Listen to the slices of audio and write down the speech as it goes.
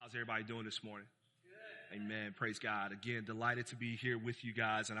How's everybody doing this morning? Good. Amen. Praise God. Again, delighted to be here with you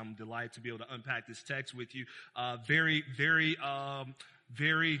guys, and I'm delighted to be able to unpack this text with you. Very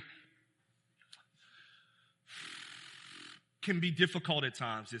can be difficult at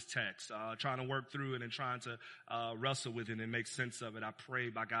times, this text, trying to work through it and trying to wrestle with it and make sense of it. I pray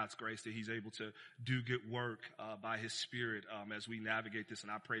by God's grace that he's able to do good work by his Spirit as we navigate this,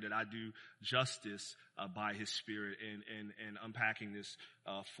 and I pray that I do justice by his Spirit in unpacking this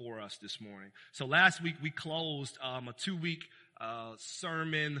for us this morning. So last week we closed a 2-week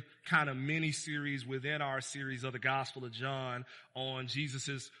sermon kind of mini series within our series of the Gospel of John on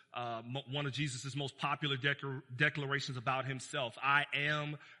Jesus's one of Jesus's most popular declarations about himself. I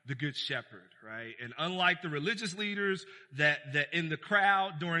am the good shepherd, right? And unlike the religious leaders that in the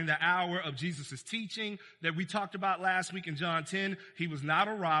crowd during the hour of Jesus's teaching that we talked about last week in John 10, he was not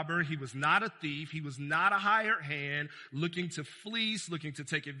a robber, he was not a thief, he was not a hired hand looking to fleece, looking to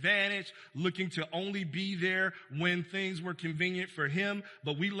take advantage, looking to only be there when things were convenient for him.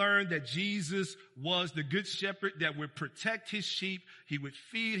 But we learned that Jesus was the good shepherd that would protect his sheep. He would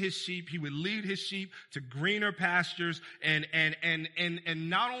feed his sheep. He would lead his sheep to greener pastures. And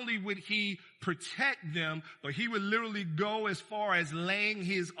not only would he protect them, but he would literally go as far as laying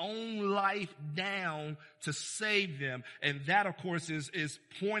his own life down to save them. And that, of course, is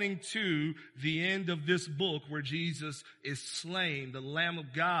pointing to the end of this book where Jesus is slain. The Lamb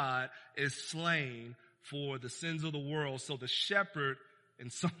of God is slain for the sins of the world. So the shepherd in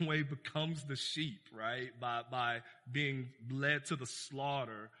some way becomes the sheep, right? By being led to the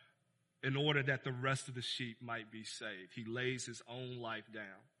slaughter in order that the rest of the sheep might be saved. He lays his own life down.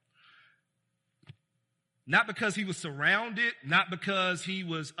 Not because he was surrounded, not because he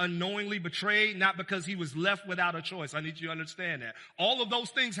was unknowingly betrayed, not because he was left without a choice. I need you to understand that. All of those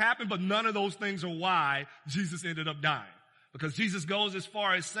things happened, but none of those things are why Jesus ended up dying. Because Jesus goes as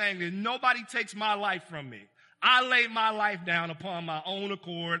far as saying that nobody takes my life from me. I lay my life down upon my own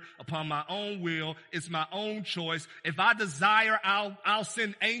accord, upon my own will. It's my own choice. If I desire, I'll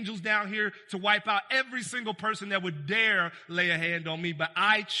send angels down here to wipe out every single person that would dare lay a hand on me. But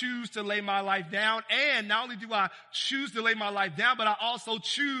I choose to lay my life down. And not only do I choose to lay my life down, but I also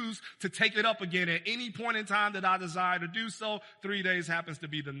choose to take it up again at any point in time that I desire to do so. 3 days happens to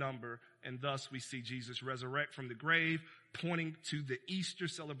be the number. And thus we see Jesus resurrect from the grave, pointing to the Easter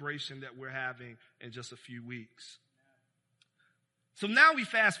celebration that we're having in just a few weeks. So now we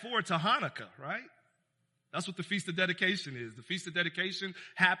fast forward to Hanukkah, right? That's what the Feast of Dedication is. The Feast of Dedication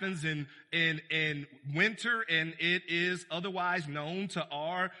happens in winter, and it is otherwise known to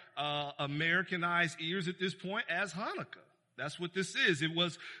our Americanized ears at this point as Hanukkah. That's what this is.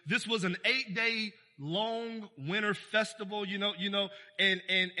 This was an 8-day long winter festival,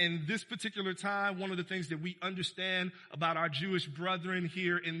 and this particular time, one of the things that we understand about our Jewish brethren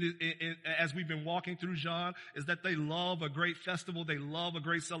here as we've been walking through John is that they love a great festival. They love a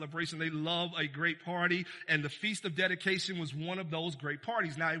great celebration. They love a great party. And the Feast of Dedication was one of those great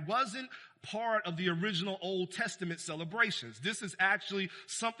parties. Now, it wasn't part of the original Old Testament celebrations. This is actually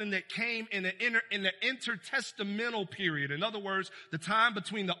something that came in the intertestamental period. In other words, the time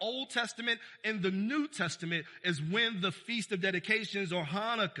between the Old Testament and the New Testament is when the Feast of Dedications or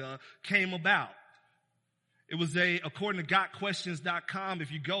Hanukkah came about. It was according to GotQuestions.com,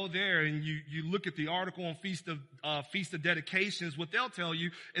 if you go there and you look at the article on Feast of Dedications, what they'll tell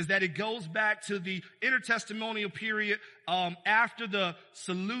you is that it goes back to the intertestamental period after the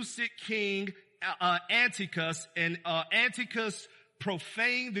Seleucid king Antiochus, and Antiochus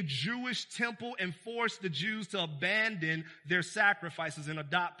profaned the Jewish temple and forced the Jews to abandon their sacrifices and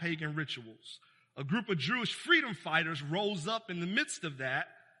adopt pagan rituals. A group of Jewish freedom fighters rose up in the midst of that,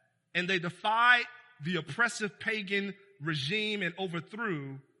 and they defied the oppressive pagan regime and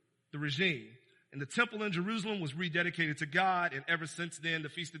overthrew the regime. And the temple in Jerusalem was rededicated to God, and ever since then, the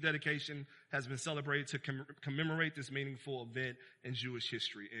Feast of Dedication has been celebrated to commemorate this meaningful event in Jewish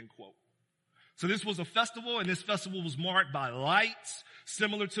history, end quote. So this was a festival, and this festival was marked by lights,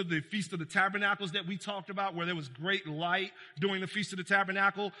 similar to the Feast of the Tabernacles that we talked about, where there was great light during the Feast of the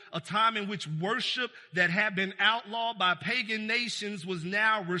Tabernacle, a time in which worship that had been outlawed by pagan nations was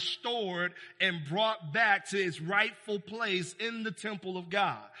now restored and brought back to its rightful place in the temple of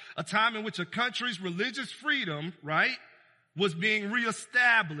God. A time in which a country's religious freedom, right, was being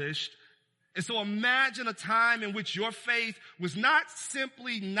reestablished. And so imagine a time in which your faith was not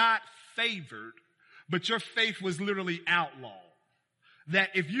simply not favored, but your faith was literally outlawed.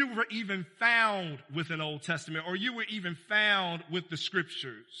 That if you were even found with an Old Testament, or you were even found with the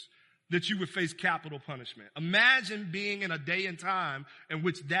scriptures, that you would face capital punishment. Imagine being in a day and time in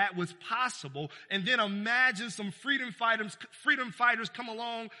which that was possible. And then imagine some freedom fighters come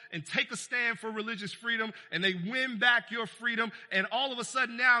along and take a stand for religious freedom, and they win back your freedom. And all of a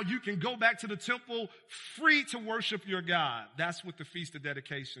sudden now you can go back to the temple free to worship your God. That's what the Feast of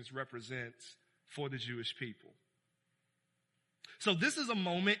Dedications represents for the Jewish people. So this is a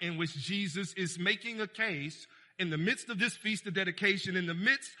moment in which Jesus is making a case in the midst of this Feast of Dedication, in the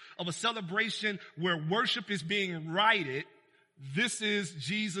midst of a celebration where worship is being righted. This is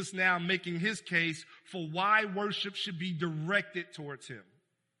Jesus now making his case for why worship should be directed towards him.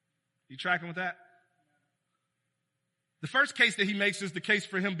 You tracking with that? The first case that he makes is the case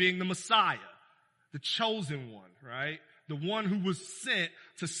for him being the Messiah, the chosen one, right? The one who was sent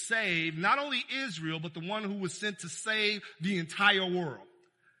to save not only Israel, but the one who was sent to save the entire world.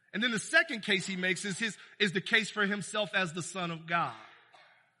 And then the second case he makes is the case for himself as the Son of God.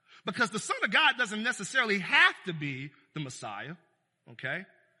 Because the Son of God doesn't necessarily have to be the Messiah, okay?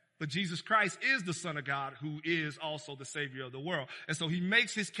 But Jesus Christ is the Son of God who is also the Savior of the world. And so he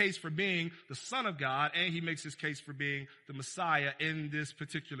makes his case for being the Son of God, and he makes his case for being the Messiah in this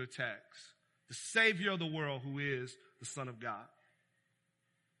particular text. The Savior of the world who is the Son of God.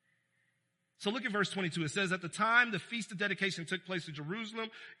 So look at verse 22. It says, at the time the Feast of Dedication took place in Jerusalem,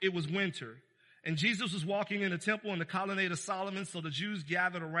 it was winter. And Jesus was walking in the temple in the colonnade of Solomon. So the Jews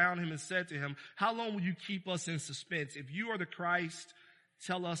gathered around him and said to him, how long will you keep us in suspense? If you are the Christ,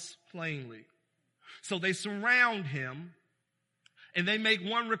 tell us plainly. So they surround him and they make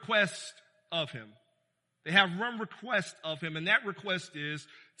one request of him. They have one request of him, and that request is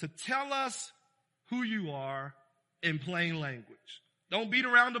to tell us who you are in plain language. Don't beat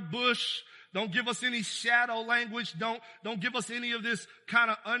around the bush. Don't give us any shadow language. Don't give us any of this kind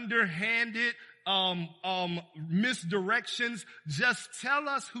of underhanded misdirections. Just tell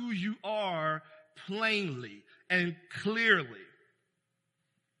us who you are plainly and clearly.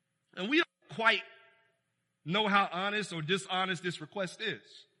 And we don't quite know how honest or dishonest this request is.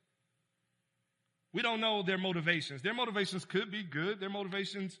 We don't know their motivations. Their motivations could be good. Their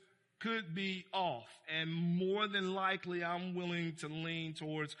motivations could be off. And more than likely, I'm willing to lean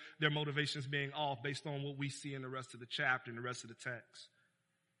towards their motivations being off based on what we see in the rest of the chapter and the rest of the text.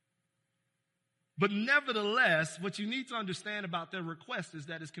 But nevertheless, what you need to understand about their request is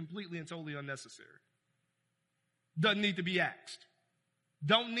that it's completely and totally unnecessary. Doesn't need to be asked.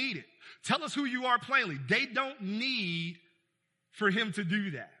 Don't need it. Tell us who you are plainly. They don't need for him to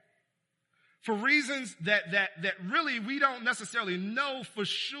do that. For reasons that really we don't necessarily know for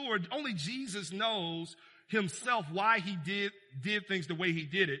sure. Only Jesus knows himself why he did things the way he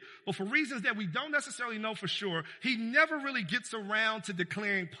did it. But for reasons that we don't necessarily know for sure, he never really gets around to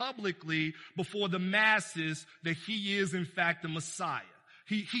declaring publicly before the masses that he is in fact the Messiah.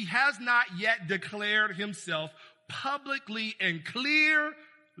 He has not yet declared himself publicly in clear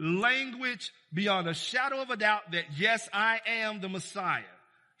language beyond a shadow of a doubt that yes, I am the Messiah.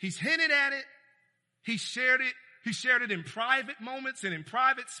 He's hinted at it. He shared it in private moments and in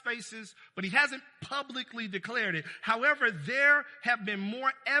private spaces, but he hasn't publicly declared it. However, there have been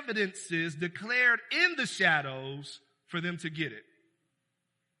more evidences declared in the shadows for them to get it.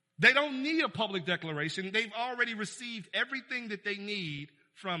 They don't need a public declaration. They've already received everything that they need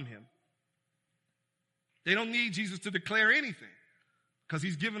from him. They don't need Jesus to declare anything because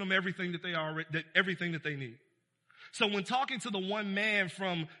he's given them everything that they need. So when talking to the one man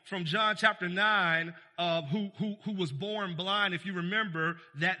from John chapter 9, who was born blind, if you remember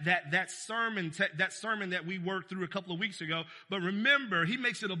that sermon that we worked through a couple of weeks ago, but remember, he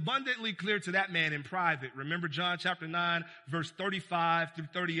makes it abundantly clear to that man in private. Remember John chapter 9, verse 35 through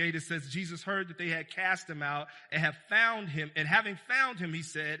 38, it says, Jesus heard that they had cast him out and have found him. And having found him, he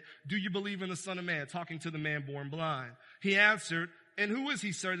said, do you believe in the Son of Man? Talking to the man born blind. He answered, and who is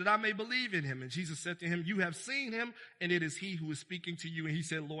he, sir, that I may believe in him? And Jesus said to him, you have seen him, and it is he who is speaking to you. And he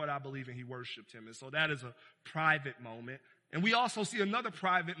said, Lord, I believe, and he worshiped him. And so that is a private moment. And we also see another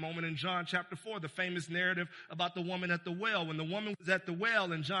private moment in John chapter 4, the famous narrative about the woman at the well. When the woman was at the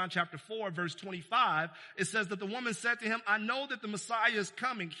well in John chapter 4, verse 25, it says that the woman said to him, I know that the Messiah is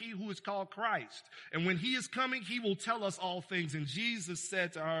coming, he who is called Christ. And when he is coming, he will tell us all things. And Jesus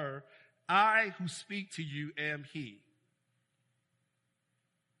said to her, I who speak to you am he.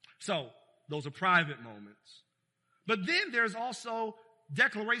 So, those are private moments. But then there's also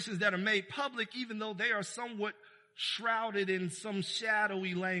declarations that are made public, even though they are somewhat shrouded in some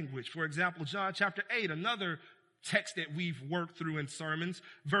shadowy language. For example, John chapter 8, another text that we've worked through in sermons.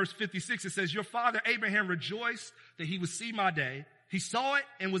 Verse 56, it says, your father Abraham rejoiced that he would see my day. He saw it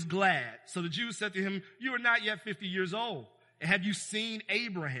and was glad. So the Jews said to him, you are not yet 50 years old, And have you seen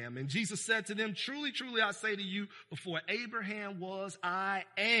Abraham? And Jesus said to them, truly, truly, I say to you, before Abraham was, I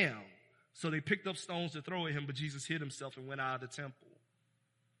am. So they picked up stones to throw at him, but Jesus hid himself and went out of the temple.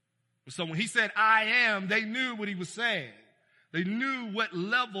 So when he said, I am, they knew what he was saying. They knew what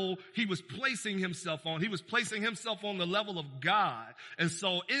level he was placing himself on. He was placing himself on the level of God. And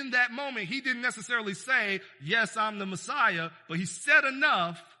so in that moment, he didn't necessarily say, yes, I'm the Messiah, but he said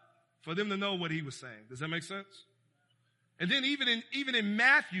enough for them to know what he was saying. Does that make sense? And then even in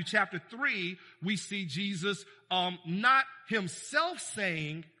Matthew chapter 3, we see Jesus not himself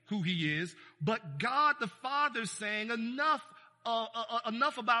saying who he is, but God the Father saying enough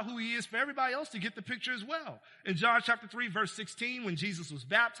about who he is for everybody else to get the picture as well. In John chapter 3, verse 16, when Jesus was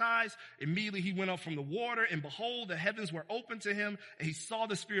baptized, immediately he went up from the water, and behold, the heavens were opened to him, and he saw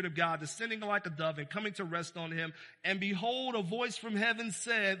the Spirit of God descending like a dove and coming to rest on him. And behold, a voice from heaven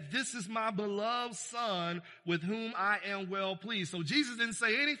said, this is my beloved Son, with whom I am well pleased. So Jesus didn't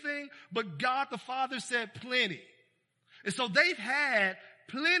say anything, but God the Father said plenty. And so they've had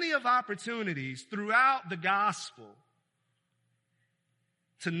plenty of opportunities throughout the gospel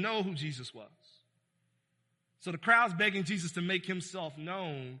to know who Jesus was. So the crowds begging Jesus to make himself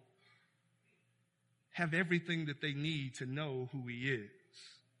known have everything that they need to know who he is.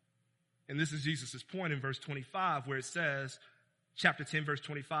 And this is Jesus' point in verse 25, where it says, chapter 10, verse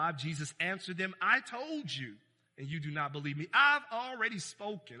 25, Jesus answered them, I told you, and you do not believe me. I've already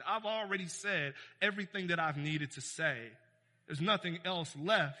spoken. I've already said everything that I've needed to say. There's nothing else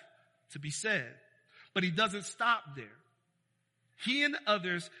left to be said. But he doesn't stop there. He and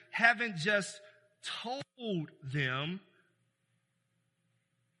others haven't just told them,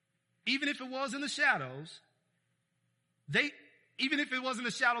 even if it was in the shadows, even if it was in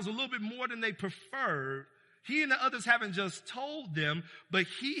the shadows a little bit more than they preferred, he and the others haven't just told them, but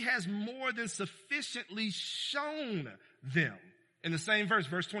he has more than sufficiently shown them. In the same verse,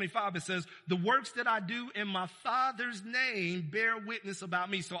 verse 25, it says, the works that I do in my Father's name bear witness about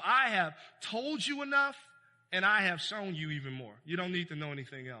me. So I have told you enough, and I have shown you even more. You don't need to know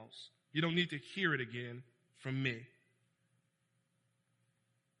anything else. You don't need to hear it again from me.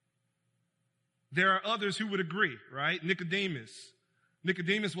 There are others who would agree, right? Nicodemus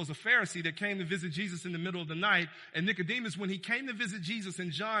was a Pharisee that came to visit Jesus in the middle of the night. And Nicodemus, when he came to visit Jesus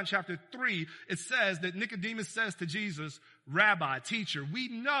in John chapter 3, it says that Nicodemus says to Jesus, Rabbi, teacher, we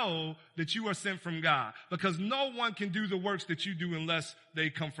know that you are sent from God, because no one can do the works that you do unless they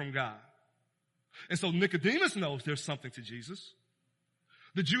come from God. And so Nicodemus knows there's something to Jesus.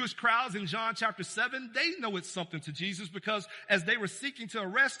 The Jewish crowds in John chapter 7, they know it's something to Jesus, because as they were seeking to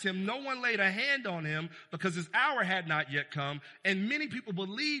arrest him, no one laid a hand on him because his hour had not yet come. And many people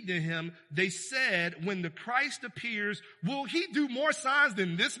believed in him. They said, when the Christ appears, will he do more signs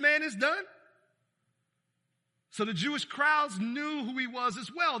than this man has done? So the Jewish crowds knew who he was as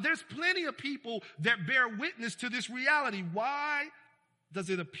well. There's plenty of people that bear witness to this reality. Why does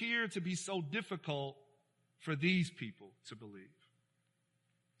it appear to be so difficult for these people to believe?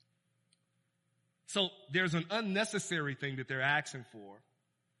 So there's an unnecessary thing that they're asking for.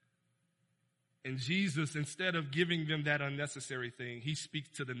 And Jesus, instead of giving them that unnecessary thing, he speaks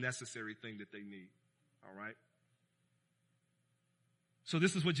to the necessary thing that they need. All right? So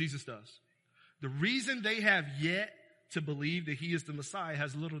this is what Jesus does. The reason they have yet to believe that he is the Messiah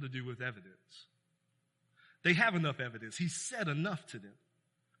has little to do with evidence. They have enough evidence. He said enough to them.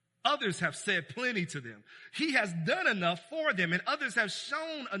 Others have said plenty to them. He has done enough for them, and others have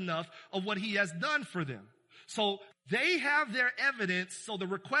shown enough of what he has done for them. So they have their evidence, so the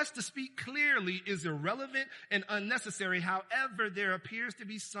request to speak clearly is irrelevant and unnecessary. However, there appears to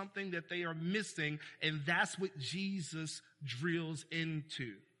be something that they are missing, and that's what Jesus drills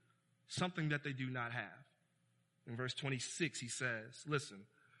into. Something that they do not have. In verse 26, he says, listen,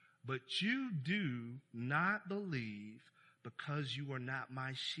 but you do not believe because you are not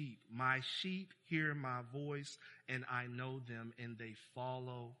my sheep. My sheep hear my voice, and I know them, and they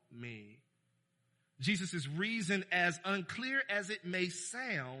follow me. Jesus' reason, as unclear as it may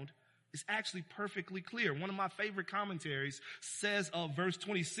sound, is actually perfectly clear. One of my favorite commentaries says of verse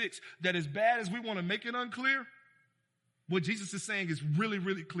 26 that as bad as we want to make it unclear, what Jesus is saying is really,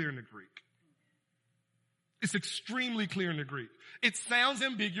 really clear in the Greek. It's extremely clear in the Greek. It sounds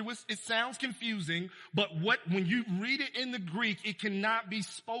ambiguous. It sounds confusing. But when you read it in the Greek, it cannot be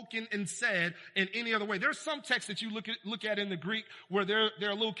spoken and said in any other way. There's some texts that you look at in the Greek where they're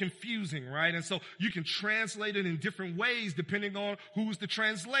a little confusing, right? And so you can translate it in different ways depending on who's the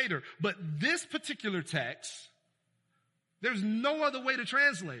translator. But this particular text, there's no other way to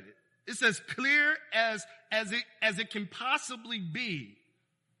translate it. It's as clear as it can possibly be.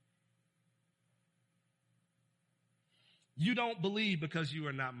 You don't believe because you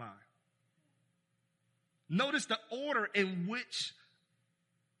are not mine. Notice the order in which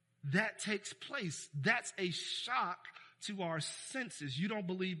that takes place. That's a shock to our senses. You don't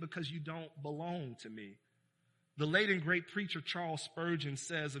believe because you don't belong to me. The late and great preacher Charles Spurgeon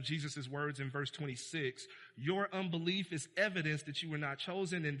says of Jesus' words in verse 26, your unbelief is evidence that you were not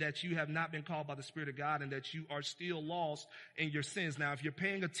chosen and that you have not been called by the Spirit of God and that you are still lost in your sins. Now, if you're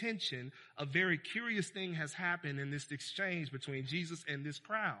paying attention, a very curious thing has happened in this exchange between Jesus and this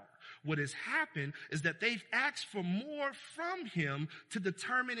crowd. What has happened is that they've asked for more from him to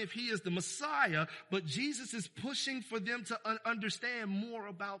determine if he is the Messiah, but Jesus is pushing for them to understand more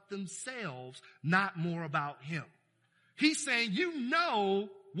about themselves, not more about him. He's saying, you know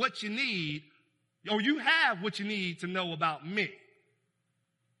what you need, or you have what you need to know about me.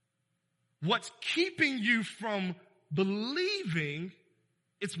 What's keeping you from believing,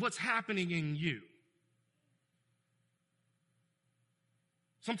 it's what's happening in you.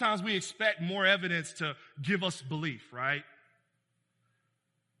 Sometimes we expect more evidence to give us belief, right?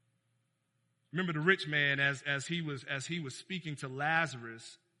 Remember the rich man as he was speaking to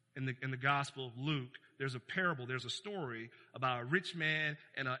Lazarus in the Gospel of Luke. There's a parable, there's a story about a rich man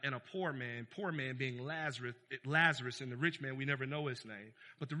and a poor man. Poor man being Lazarus, and the rich man, we never know his name.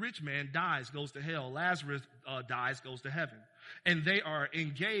 But the rich man dies, goes to hell. Lazarus dies, goes to heaven. And they are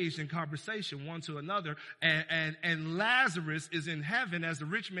engaged in conversation one to another. And Lazarus is in heaven as the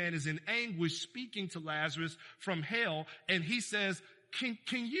rich man is in anguish speaking to Lazarus from hell. And he says, can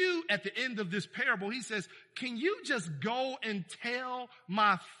you, at the end of this parable, he says, can you just go and tell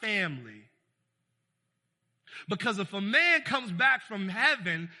my family? Because if a man comes back from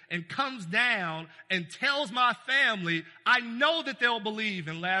heaven and comes down and tells my family, I know that they'll believe.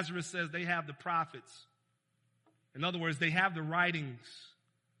 And Lazarus says they have the prophets. In other words, they have the writings.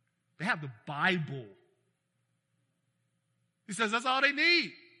 They have the Bible. He says that's all they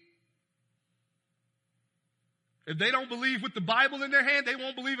need. If they don't believe with the Bible in their hand, they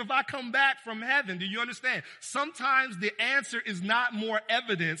won't believe if I come back from heaven. Do you understand? Sometimes the answer is not more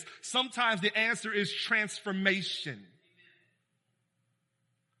evidence. Sometimes the answer is transformation.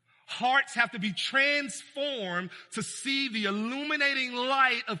 Hearts have to be transformed to see the illuminating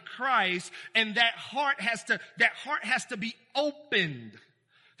light of Christ, and that heart has to be opened.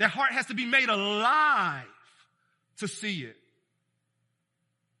 That heart has to be made alive to see it.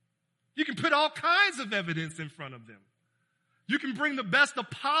 You can put all kinds of evidence in front of them. You can bring the best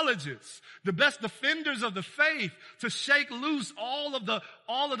apologists, the best defenders of the faith to shake loose all of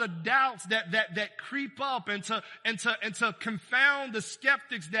the doubts that creep up and to confound the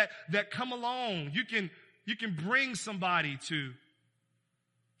skeptics that come along. You can bring somebody to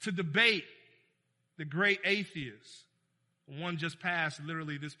debate the great atheist. One just passed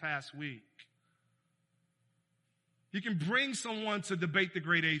literally this past week. You can bring someone to debate the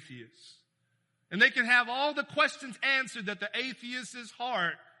great atheist. And they can have all the questions answered that the atheist's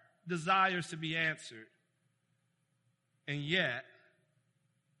heart desires to be answered. And yet,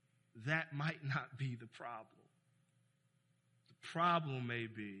 that might not be the problem. The problem may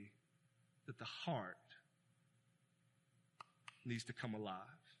be that the heart needs to come alive.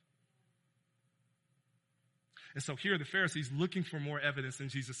 And so here are the Pharisees looking for more evidence, and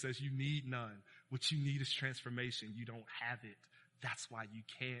Jesus says, you need none. What you need is transformation. You don't have it. That's why you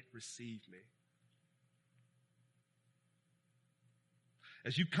can't receive me.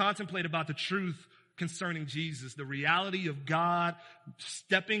 As you contemplate about the truth concerning Jesus, the reality of God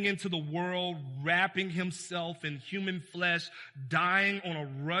stepping into the world, wrapping himself in human flesh, dying on a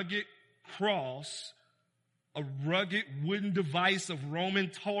rugged cross, a rugged wooden device of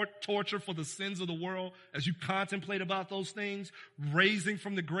Roman torture for the sins of the world, as you contemplate about those things, raising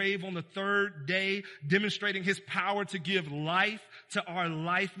from the grave on the third day, demonstrating his power to give life to our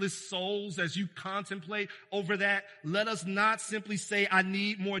lifeless souls. As you contemplate over that, let us not simply say, I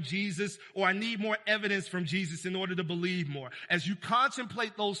need more Jesus, or I need more evidence from Jesus in order to believe more. As you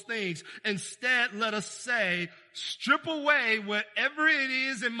contemplate those things, instead let us say, strip away whatever it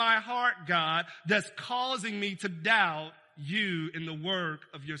is in my heart, God, that's causing me to doubt you in the work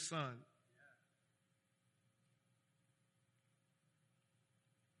of your Son.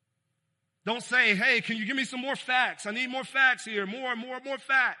 Don't say, hey, can you give me some more facts? I need more facts here, more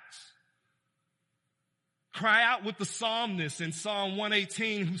facts. Cry out with the psalmist in Psalm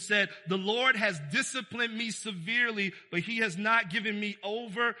 118 who said, the Lord has disciplined me severely, but he has not given me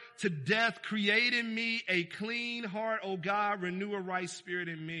over to death. Create in me a clean heart, O God, renew a right spirit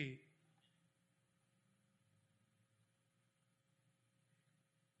in me.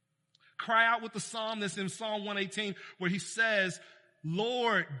 Cry out with the psalmist in Psalm 118 where he says,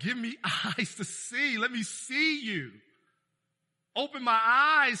 Lord, give me eyes to see. Let me see you. Open my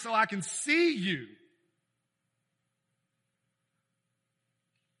eyes so I can see you.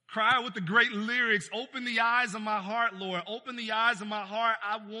 Cry with the great lyrics, open the eyes of my heart, Lord. Open the eyes of my heart.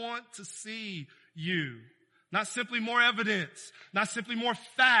 I want to see you. Not simply more evidence, not simply more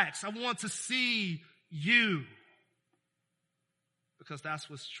facts. I want to see you. Because that's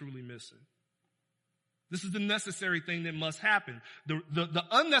what's truly missing. This is the necessary thing that must happen. The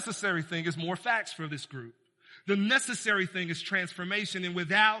unnecessary thing is more facts for this group. The necessary thing is transformation. And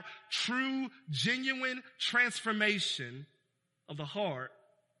without true, genuine transformation of the heart,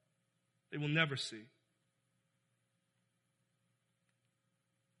 they will never see.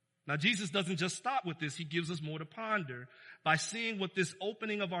 Now, Jesus doesn't just stop with this. He gives us more to ponder by seeing what this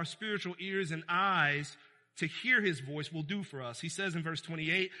opening of our spiritual ears and eyes to hear his voice will do for us. He says in verse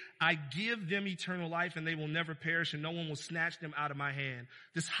 28, I give them eternal life and they will never perish and no one will snatch them out of my hand.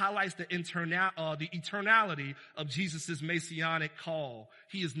 This highlights the eternality of Jesus' messianic call.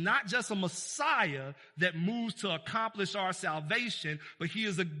 He is not just a Messiah that moves to accomplish our salvation, but he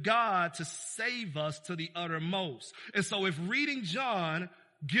is a God to save us to the uttermost. And so if reading John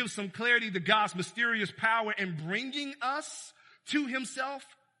gives some clarity to God's mysterious power in bringing us to himself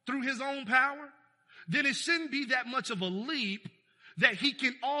through his own power, then it shouldn't be that much of a leap that he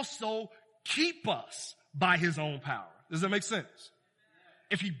can also keep us by his own power. Does that make sense?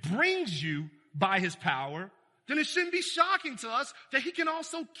 If he brings you by his power, then it shouldn't be shocking to us that he can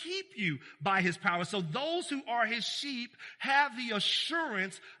also keep you by his power. So those who are his sheep have the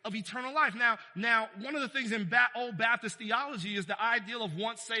assurance of eternal life. Now, one of the things in old Baptist theology is the ideal of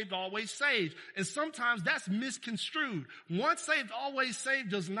once saved, always saved. And sometimes that's misconstrued. Once saved, always saved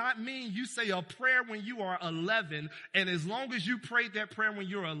does not mean you say a prayer when you are 11. And as long as you prayed that prayer when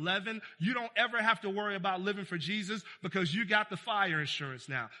you're 11, you don't ever have to worry about living for Jesus because you got the fire insurance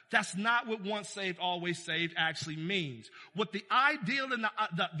now. That's not what once saved, always saved actually means. What the ideal and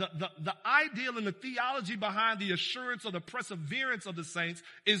the ideal and the theology behind the assurance or the perseverance of the saints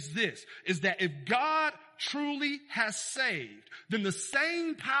is this, is that if God truly has saved, then the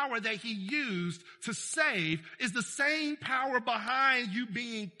same power that he used to save is the same power behind you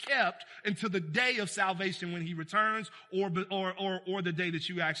being kept until the day of salvation when he returns or the day that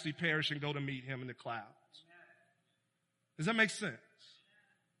you actually perish and go to meet him in the clouds. Does that make sense?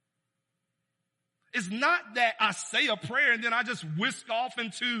 It's not that I say a prayer and then I just whisk off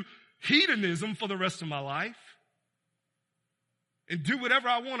into hedonism for the rest of my life and do whatever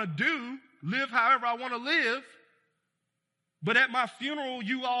I want to do, live however I want to live. But at my funeral,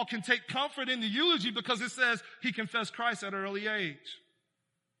 you all can take comfort in the eulogy because it says he confessed Christ at an early age.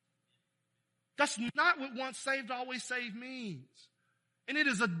 That's not what once saved, always saved means. And it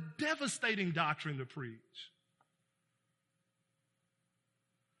is a devastating doctrine to preach.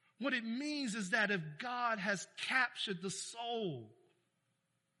 What it means is that if God has captured the soul,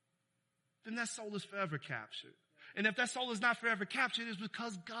 then that soul is forever captured. And if that soul is not forever captured, it's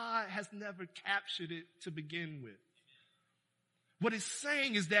because God has never captured it to begin with. What it's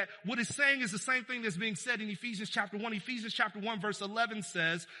saying is the same thing that's being said in Ephesians chapter 1. Ephesians chapter 1 verse 11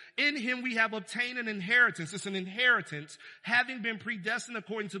 says, in him we have obtained an inheritance. It's an inheritance, having been predestined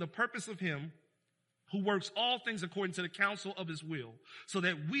according to the purpose of him who works all things according to the counsel of his will, so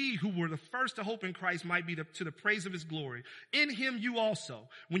that we who were the first to hope in Christ might be to the praise of his glory. In him you also,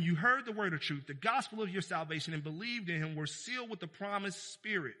 when you heard the word of truth, the gospel of your salvation, and believed in him, were sealed with the promised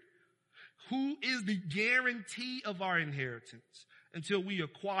Spirit, who is the guarantee of our inheritance until we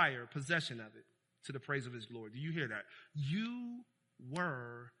acquire possession of it to the praise of his glory. Do you hear that? You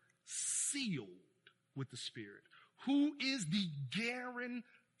were sealed with the Spirit, who is the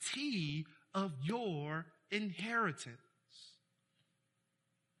guarantee of your inheritance.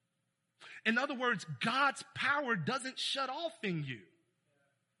 In other words, God's power doesn't shut off in you.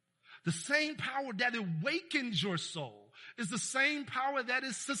 The same power that awakens your soul is the same power that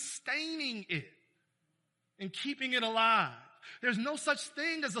is sustaining it and keeping it alive. There's no such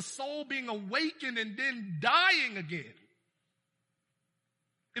thing as a soul being awakened and then dying again.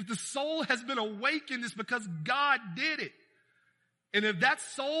 If the soul has been awakened, it's because God did it. And if that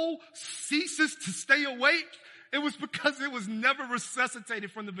soul ceases to stay awake, it was because it was never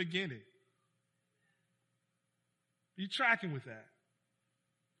resuscitated from the beginning. Are you tracking with that?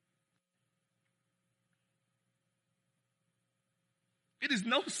 It is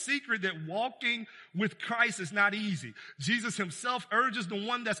no secret that walking with Christ is not easy. Jesus himself urges the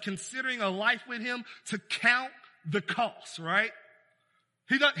one that's considering a life with him to count the cost, right?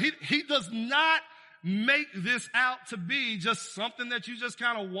 He does not make this out to be just something that you just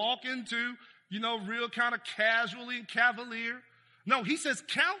kind of walk into, real kind of casually and cavalier. No, he says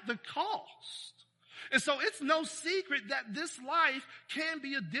count the cost. And so it's no secret that this life can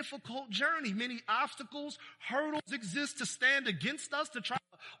be a difficult journey. Many obstacles, hurdles exist to stand against us, to try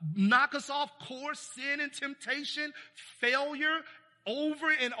to knock us off course, sin and temptation, failure, over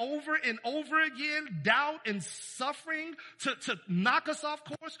and over and over again, doubt and suffering to knock us off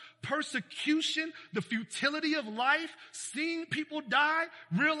course, persecution, the futility of life, seeing people die,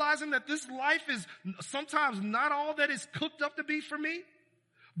 realizing that this life is sometimes not all that it's cooked up to be for me.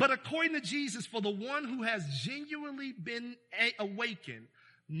 But according to Jesus, for the one who has genuinely been awakened,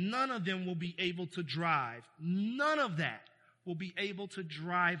 none of them will be able to drive. None of that will be able to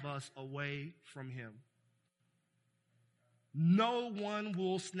drive us away from him. No one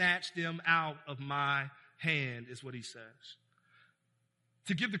will snatch them out of my hand, is what he says.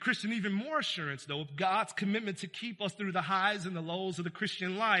 To give the Christian even more assurance, though, of God's commitment to keep us through the highs and the lows of the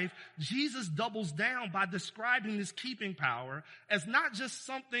Christian life, Jesus doubles down by describing this keeping power as not just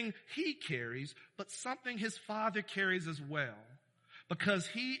something he carries, but something his Father carries as well. Because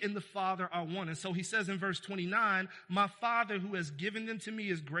he and the Father are one. And so he says in verse 29, my Father who has given them to me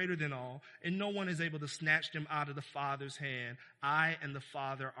is greater than all, and no one is able to snatch them out of the Father's hand. I and the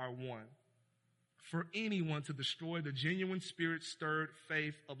Father are one. For anyone to destroy the genuine spirit-stirred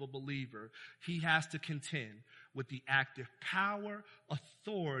faith of a believer, he has to contend with the active power,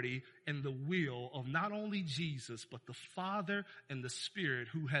 authority, and the will of not only Jesus, but the Father and the Spirit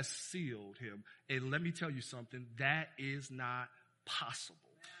who has sealed him. And let me tell you something, that is not possible.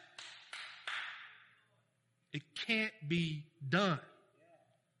 It can't be done.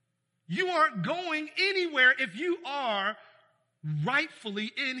 You aren't going anywhere if you are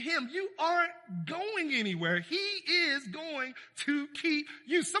rightfully in him. You aren't going anywhere. He is going to keep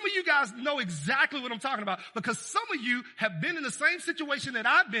you. Some of you guys know exactly what I'm talking about because some of you have been in the same situation that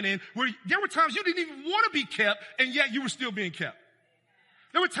I've been in where there were times you didn't even want to be kept and yet you were still being kept.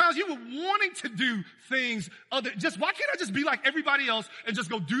 There were times you were wanting to do things why can't I just be like everybody else and just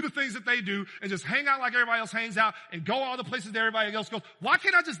go do the things that they do and just hang out like everybody else hangs out and go all the places that everybody else goes? Why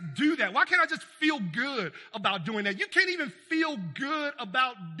can't I just do that? Why can't I just feel good about doing that? You can't even feel good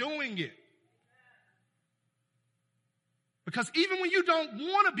about doing it. Because even when you don't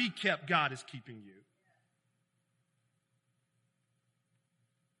want to be kept, God is keeping you.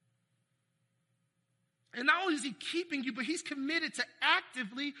 And not only is he keeping you, but he's committed to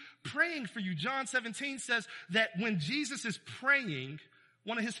actively praying for you. John 17 says that when Jesus is praying,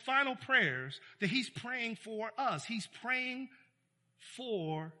 one of his final prayers, that he's praying for us. He's praying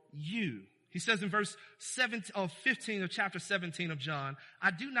for you. He says in verse 15 of chapter 17 of John,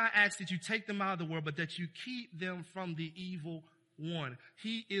 I do not ask that you take them out of the world, but that you keep them from the evil one.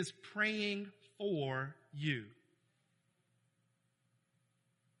 He is praying for you.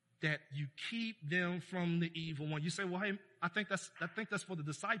 That you keep them from the evil one. You say, well, hey, I think that's for the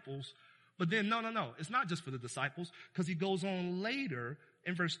disciples. But then, no. It's not just for the disciples, because he goes on later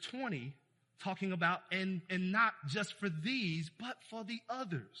in verse 20, talking about, and not just for these, but for the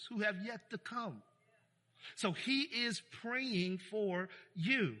others who have yet to come. So he is praying for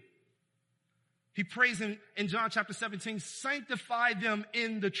you. He prays in John chapter 17, sanctify them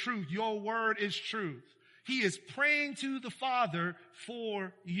in the truth. Your word is truth. He is praying to the Father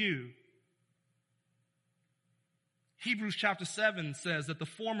for you. Hebrews chapter 7 says that the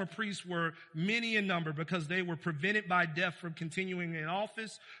former priests were many in number because they were prevented by death from continuing in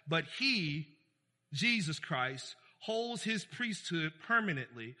office. But he, Jesus Christ, holds his priesthood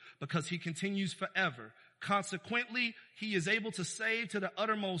permanently because he continues forever. Consequently, he is able to save to the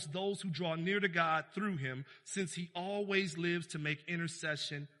uttermost those who draw near to God through him, since he always lives to make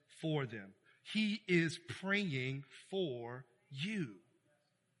intercession for them. He is praying for you.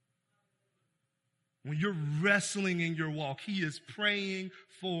 When you're wrestling in your walk, he is praying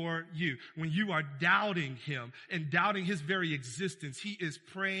for you. When you are doubting him and doubting his very existence, he is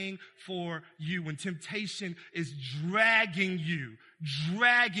praying for you. When temptation is dragging you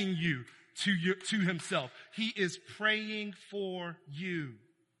to himself, he is praying for you.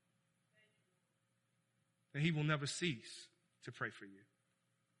 And he will never cease to pray for you.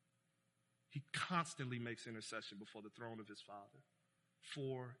 He constantly makes intercession before the throne of his Father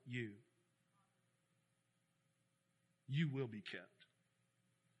for you. You will be kept.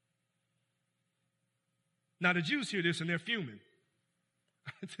 Now the Jews hear this and they're fuming.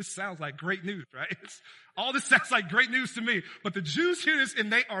 This sounds like great news, right? All this sounds like great news to me. But the Jews hear this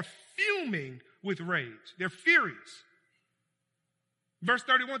and they are fuming with rage. They're furious. Verse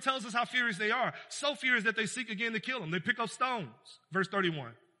 31 tells us how furious they are. So furious that they seek again to kill him. They pick up stones. Verse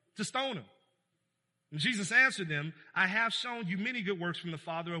 31. To stone him. And Jesus answered them, I have shown you many good works from the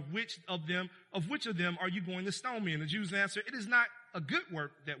Father, of which of them are you going to stone me? And the Jews answered, it is not a good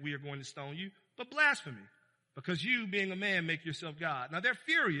work that we are going to stone you, but blasphemy, because you, being a man, make yourself God. Now they're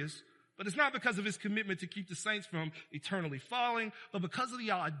furious, but it's not because of his commitment to keep the saints from eternally falling, but because of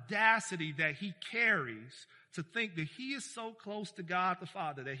the audacity that he carries to think that he is so close to God the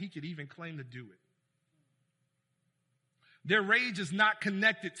Father that he could even claim to do it. Their rage is not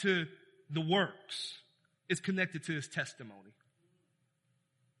connected to the works. It's connected to his testimony.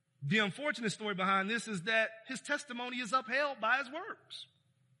 The unfortunate story behind this is that his testimony is upheld by his works.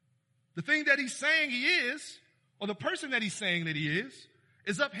 The thing that he's saying he is, or the person that he's saying that he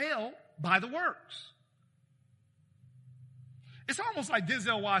is upheld by the works. It's almost like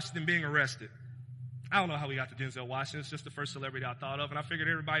Denzel Washington being arrested. I don't know how we got to Denzel Washington. It's just the first celebrity I thought of, and I figured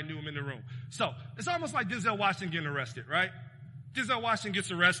everybody knew him in the room. So, it's almost like Denzel Washington getting arrested, right? Denzel Washington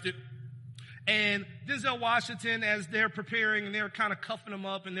gets arrested, and Denzel Washington, as they're preparing and they're kind of cuffing him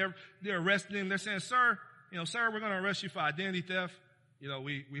up and they're arresting him, they're saying, sir, we're going to arrest you for identity theft.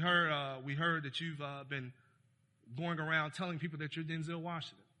 We heard that you've been going around telling people that you're Denzel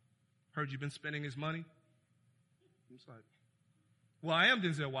Washington. Heard you've been spending his money. It's like, well, I am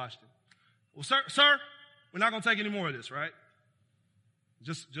Denzel Washington. Well, sir, we're not going to take any more of this, right?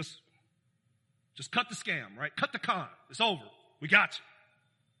 Just cut the scam, right? Cut the con. It's over. We got you.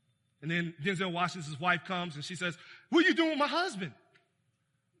 And then Denzel Washington's wife comes and she says, what are you doing with my husband?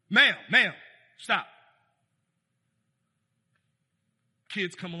 Ma'am, stop.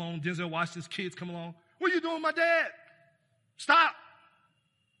 Kids come along. Denzel Washington's kids come along. What are you doing with my dad? Stop.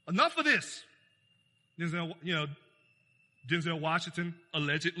 Enough of this. Denzel Washington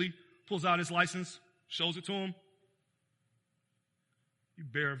allegedly pulls out his license, shows it to him. You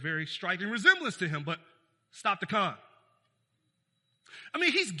bear a very striking resemblance to him, but stop the con. I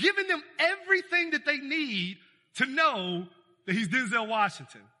mean, he's giving them everything that they need to know that he's Denzel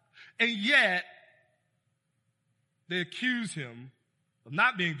Washington. And yet, they accuse him of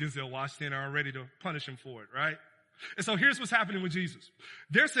not being Denzel Washington and are ready to punish him for it, right? And so here's what's happening with Jesus.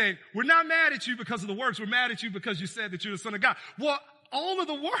 They're saying, we're not mad at you because of the works. We're mad at you because you said that you're the Son of God. Well, all of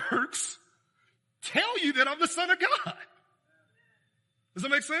the works tell you that I'm the Son of God. Does that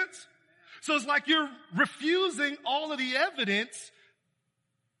make sense? So it's like you're refusing all of the evidence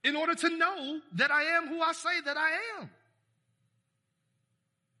in order to know that I am who I say that I am.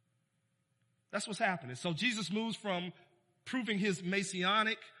 That's what's happening. So Jesus moves from proving his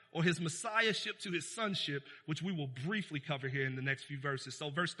messianic or his messiahship to his sonship, which we will briefly cover here in the next few verses.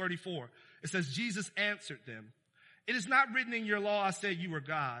 So verse 34, it says, Jesus answered them, it is not written in your law, I said you were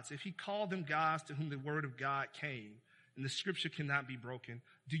gods. If he called them gods to whom the word of God came, and the scripture cannot be broken,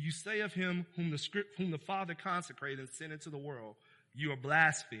 do you say of him whom the Father consecrated and sent into the world, you are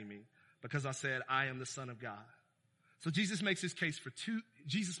blaspheming because I said, I am the Son of God. So Jesus makes his case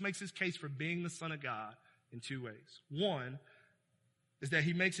for being the Son of God in two ways. One is that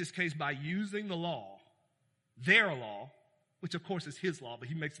he makes his case by using the law, their law, which of course is his law, but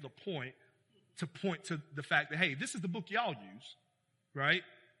he makes it a point to the fact that, hey, this is the book y'all use, right?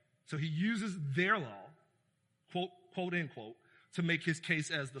 So he uses their law, quote, unquote, to make his case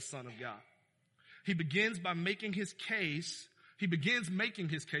as the Son of God. He begins making his case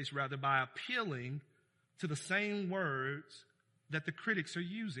by appealing to the same words that the critics are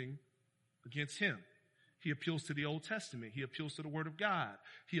using against him. He appeals to the Old Testament. He appeals to the Word of God.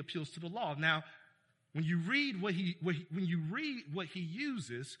 He appeals to the law. Now, when you read what he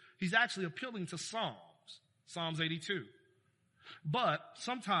uses, he's actually appealing to Psalms 82. But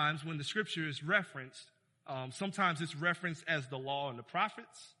sometimes when the scripture is referenced, sometimes it's referenced as the law and the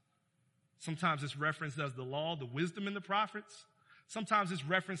prophets. Sometimes it's referenced as the law, the wisdom and the prophets. Sometimes it's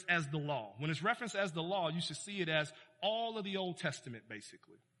referenced as the law. When it's referenced as the law, you should see it as all of the Old Testament,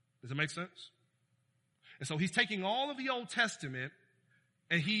 basically. Does that make sense? And so he's taking all of the Old Testament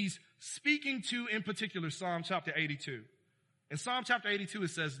and he's speaking to, in particular, Psalm chapter 82. In Psalm chapter 82, it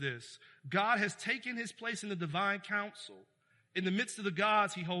says this, God has taken his place in the divine council. In the midst of the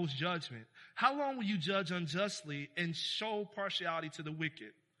gods, he holds judgment. How long will you judge unjustly and show partiality to the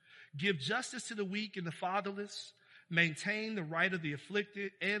wicked? Give justice to the weak and the fatherless. Maintain the right of the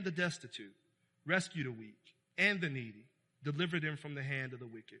afflicted and the destitute. Rescue the weak and the needy. Deliver them from the hand of the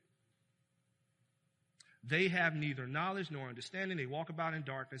wicked. They have neither knowledge nor understanding. They walk about in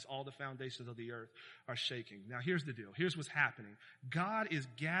darkness. All the foundations of the earth are shaking. Now here's the deal. Here's what's happening. God is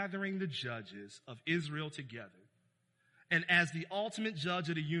gathering the judges of Israel together. And as the ultimate judge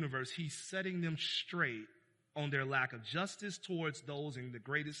of the universe, he's setting them straight on their lack of justice towards those in the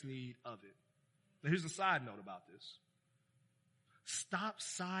greatest need of it. Now here's a side note about this. Stop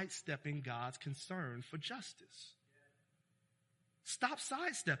sidestepping God's concern for justice. Stop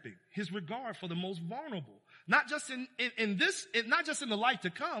sidestepping his regard for the most vulnerable. Not just in the life to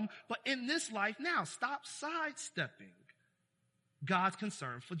come, but in this life now. Stop sidestepping God's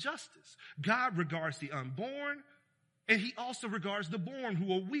concern for justice. God regards the unborn, and he also regards the born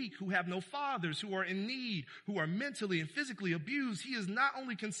who are weak, who have no fathers, who are in need, who are mentally and physically abused. He is not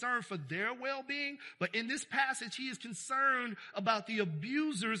only concerned for their well-being, but in this passage, he is concerned about the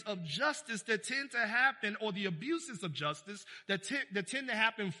abusers of justice that tend to happen, or the abuses of justice that tend to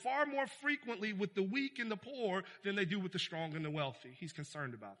happen far more frequently with the weak and the poor than they do with the strong and the wealthy. He's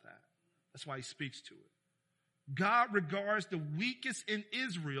concerned about that. That's why he speaks to it. God regards the weakest in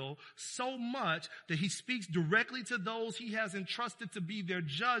Israel so much that he speaks directly to those he has entrusted to be their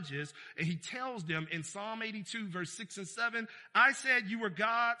judges. And he tells them in Psalm 82, verse 6 and 7, I said you were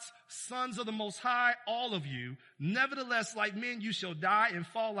God's sons of the Most High, all of you. Nevertheless, like men, you shall die and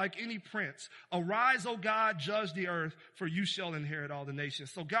fall like any prince. Arise, O God, judge the earth, for you shall inherit all the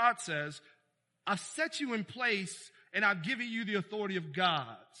nations. So God says, I've set you in place and I've given you the authority of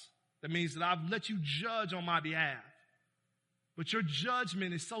gods. That means that I've let you judge on my behalf. But your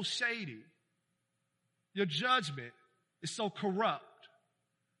judgment is so shady. Your judgment is so corrupt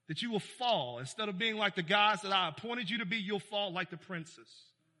that you will fall. Instead of being like the gods that I appointed you to be, you'll fall like the princes.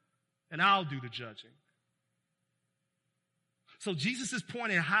 And I'll do the judging. So Jesus'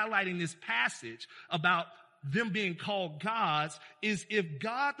 point in highlighting this passage about them being called gods is if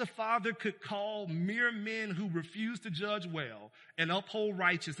God the Father could call mere men who refuse to judge well and uphold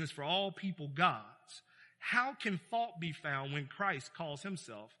righteousness for all people gods, how can fault be found when Christ calls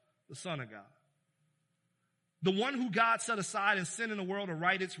himself the Son of God? The one who God set aside and sent in the world to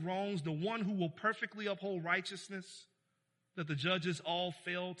right its wrongs, the one who will perfectly uphold righteousness that the judges all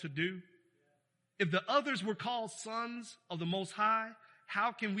failed to do. If the others were called sons of the Most High,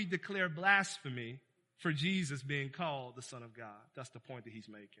 how can we declare blasphemy for Jesus being called the Son of God? That's the point that he's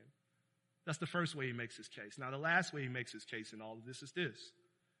making. That's the first way he makes his case. Now, the last way he makes his case in all of this is this.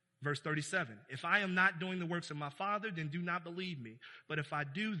 Verse 37, if I am not doing the works of my Father, then do not believe me. But if I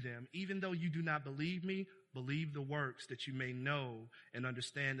do them, even though you do not believe me, believe the works, that you may know and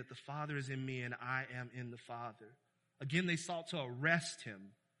understand that the Father is in me and I am in the Father. Again, they sought to arrest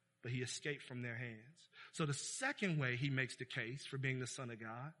him, but he escaped from their hands. So the second way he makes the case for being the Son of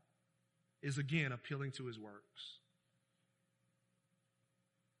God is again appealing to his works.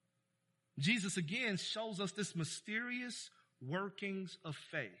 Jesus again shows us this mysterious workings of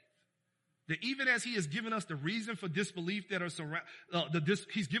faith. That even as he has given us the reason for disbelief that are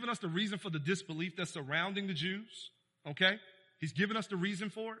he's given us the reason for the disbelief that's surrounding the Jews. Okay? He's given us the reason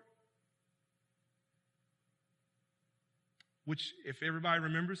for it. Which, if everybody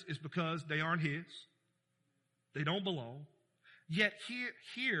remembers, is because they aren't his. They don't belong. Yet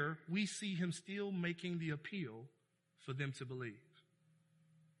here we see him still making the appeal for them to believe.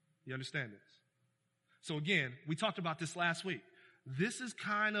 You understand this? So again, we talked about this last week. This is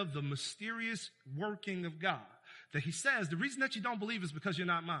kind of the mysterious working of God. That he says, the reason that you don't believe is because you're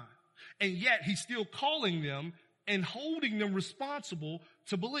not mine. And yet he's still calling them and holding them responsible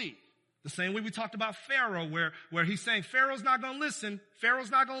to believe. The same way we talked about Pharaoh, where he's saying, Pharaoh's not going to listen. Pharaoh's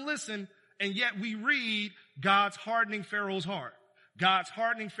not going to listen. And yet we read God's hardening Pharaoh's heart. God's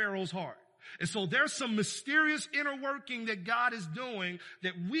hardening Pharaoh's heart. And so there's some mysterious inner working that God is doing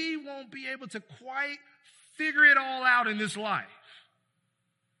that we won't be able to quite figure it all out in this life.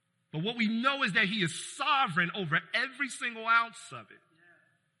 But what we know is that he is sovereign over every single ounce of it.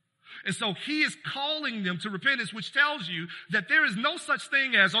 And so he is calling them to repentance, which tells you that there is no such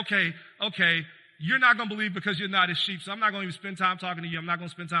thing as, okay, you're not going to believe because you're not his sheep, so I'm not going to even spend time talking to you. I'm not going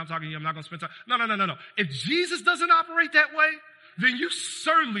to spend time talking to you. I'm not going to spend time. No. If Jesus doesn't operate that way, then you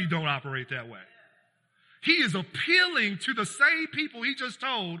certainly don't operate that way. He is appealing to the same people he just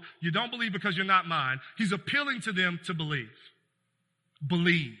told, you don't believe because you're not mine. He's appealing to them to believe.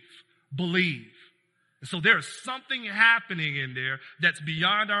 Believe. And so there is something happening in there that's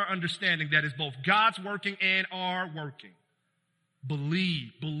beyond our understanding that is both God's working and our working.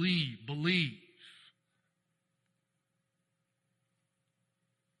 Believe.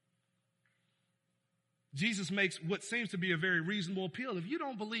 Jesus makes what seems to be a very reasonable appeal. If you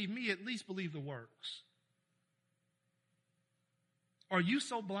don't believe me, at least believe the works. Are you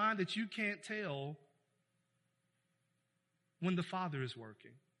so blind that you can't tell when the Father is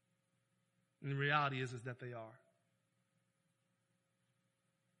working? And the reality is that they are.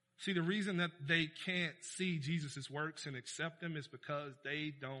 See, the reason that they can't see Jesus' works and accept them is because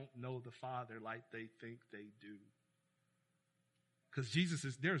they don't know the Father like they think they do.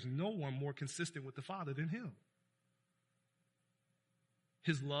 Because there's no one more consistent with the Father than him.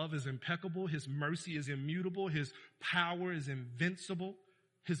 His love is impeccable. His mercy is immutable. His power is invincible.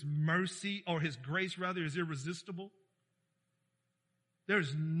 His mercy, or his grace rather, is irresistible.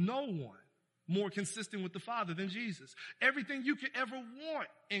 There's no one more consistent with the Father than Jesus. Everything you could ever want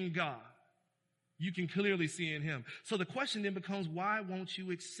in God, you can clearly see in him. So the question then becomes, why won't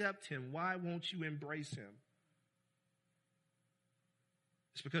you accept him? Why won't you embrace him?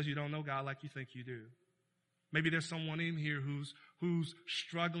 It's because you don't know God like you think you do. Maybe there's someone in here who's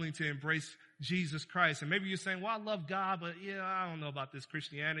struggling to embrace Jesus Christ. And maybe you're saying, well, I love God, but yeah, I don't know about this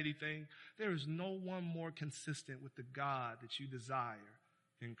Christianity thing. There is no one more consistent with the God that you desire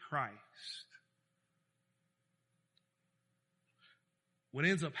than Christ. What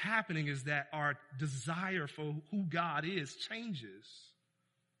ends up happening is that our desire for who God is changes.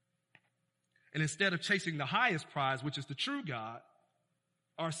 And instead of chasing the highest prize, which is the true God,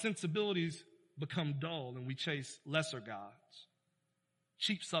 our sensibilities become dull and we chase lesser gods,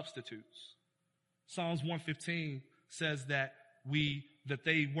 cheap substitutes. Psalms 115 says that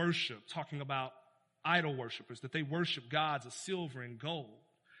they worship, talking about idol worshipers, that they worship gods of silver and gold.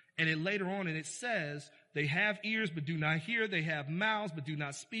 And then later on, and it says, they have ears but do not hear, they have mouths but do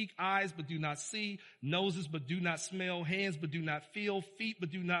not speak, eyes but do not see, noses but do not smell, hands but do not feel, feet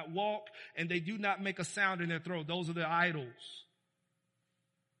but do not walk, and they do not make a sound in their throat. Those are the idols,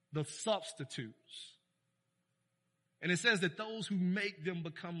 the substitutes. And it says that those who make them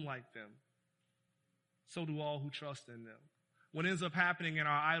become like them. So do all who trust in them. What ends up happening in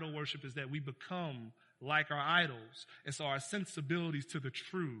our idol worship is that we become like our idols. And so our sensibilities to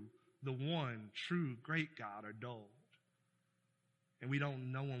the one true, great God are dulled. And we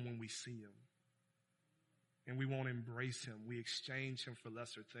don't know him when we see him. And we won't embrace him. We exchange him for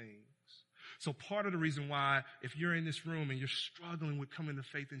lesser things. So part of the reason why, if you're in this room and you're struggling with coming to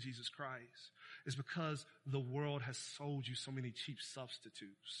faith in Jesus Christ, is because the world has sold you so many cheap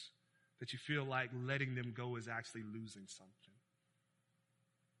substitutes that you feel like letting them go is actually losing something.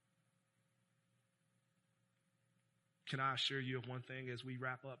 Can I assure you of one thing as we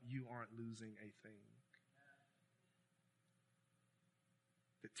wrap up? You aren't losing a thing.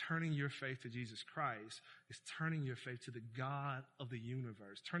 That turning your faith to Jesus Christ is turning your faith to the God of the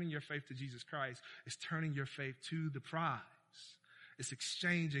universe. Turning your faith to Jesus Christ is turning your faith to the prize. It's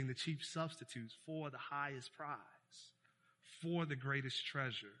exchanging the cheap substitutes for the highest prize, for the greatest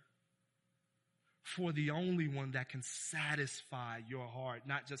treasure, for the only one that can satisfy your heart,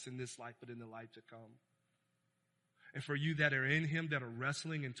 not just in this life, but in the life to come. And for you that are in him, that are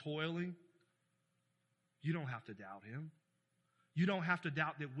wrestling and toiling, you don't have to doubt him. You don't have to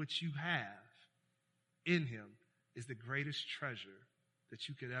doubt that what you have in him is the greatest treasure that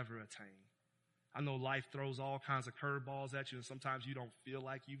you could ever attain. I know life throws all kinds of curveballs at you, and sometimes you don't feel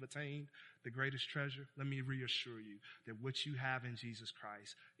like you've attained the greatest treasure. Let me reassure you that what you have in Jesus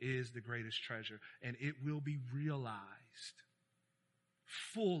Christ is the greatest treasure, and it will be realized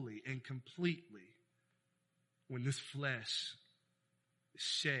fully and completely when this flesh is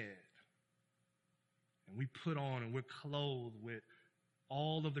shed and we put on and we're clothed with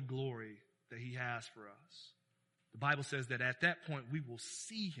all of the glory that he has for us. The Bible says that at that point we will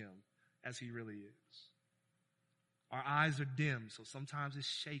see him as he really is. Our eyes are dim, so sometimes it's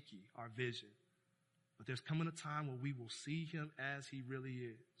shaky, our vision. But there's coming a time where we will see him as he really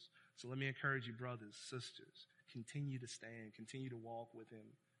is. So let me encourage you, brothers, sisters, continue to stand, continue to walk with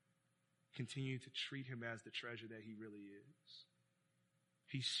him. Continue to treat him as the treasure that he really is.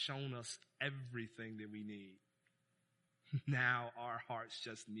 He's shown us everything that we need. Now our hearts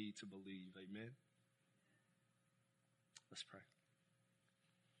just need to believe. Amen. Let's pray.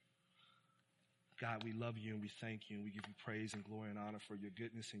 God, we love you and we thank you and we give you praise and glory and honor for your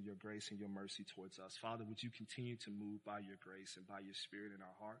goodness and your grace and your mercy towards us. Father, would you continue to move by your grace and by your spirit in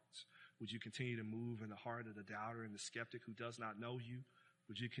our hearts? Would you continue to move in the heart of the doubter and the skeptic who does not know you?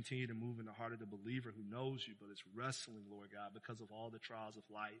 Would you continue to move in the heart of the believer who knows you but is wrestling, Lord God, because of all the trials of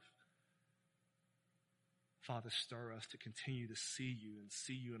life? Father, stir us to continue to see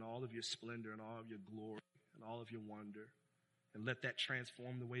you in all of your splendor and all of your glory and all of your wonder. And let that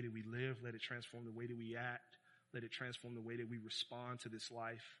transform the way that we live. Let it transform the way that we act. Let it transform the way that we respond to this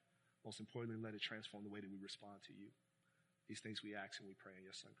life. Most importantly, let it transform the way that we respond to you. These things we ask and we pray in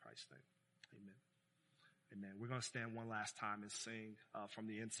your son Christ's name. Amen. Amen. We're going to stand one last time and sing From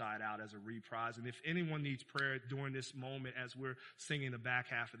the Inside Out as a reprise. And if anyone needs prayer during this moment as we're singing the back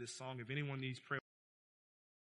half of this song, if anyone needs prayer,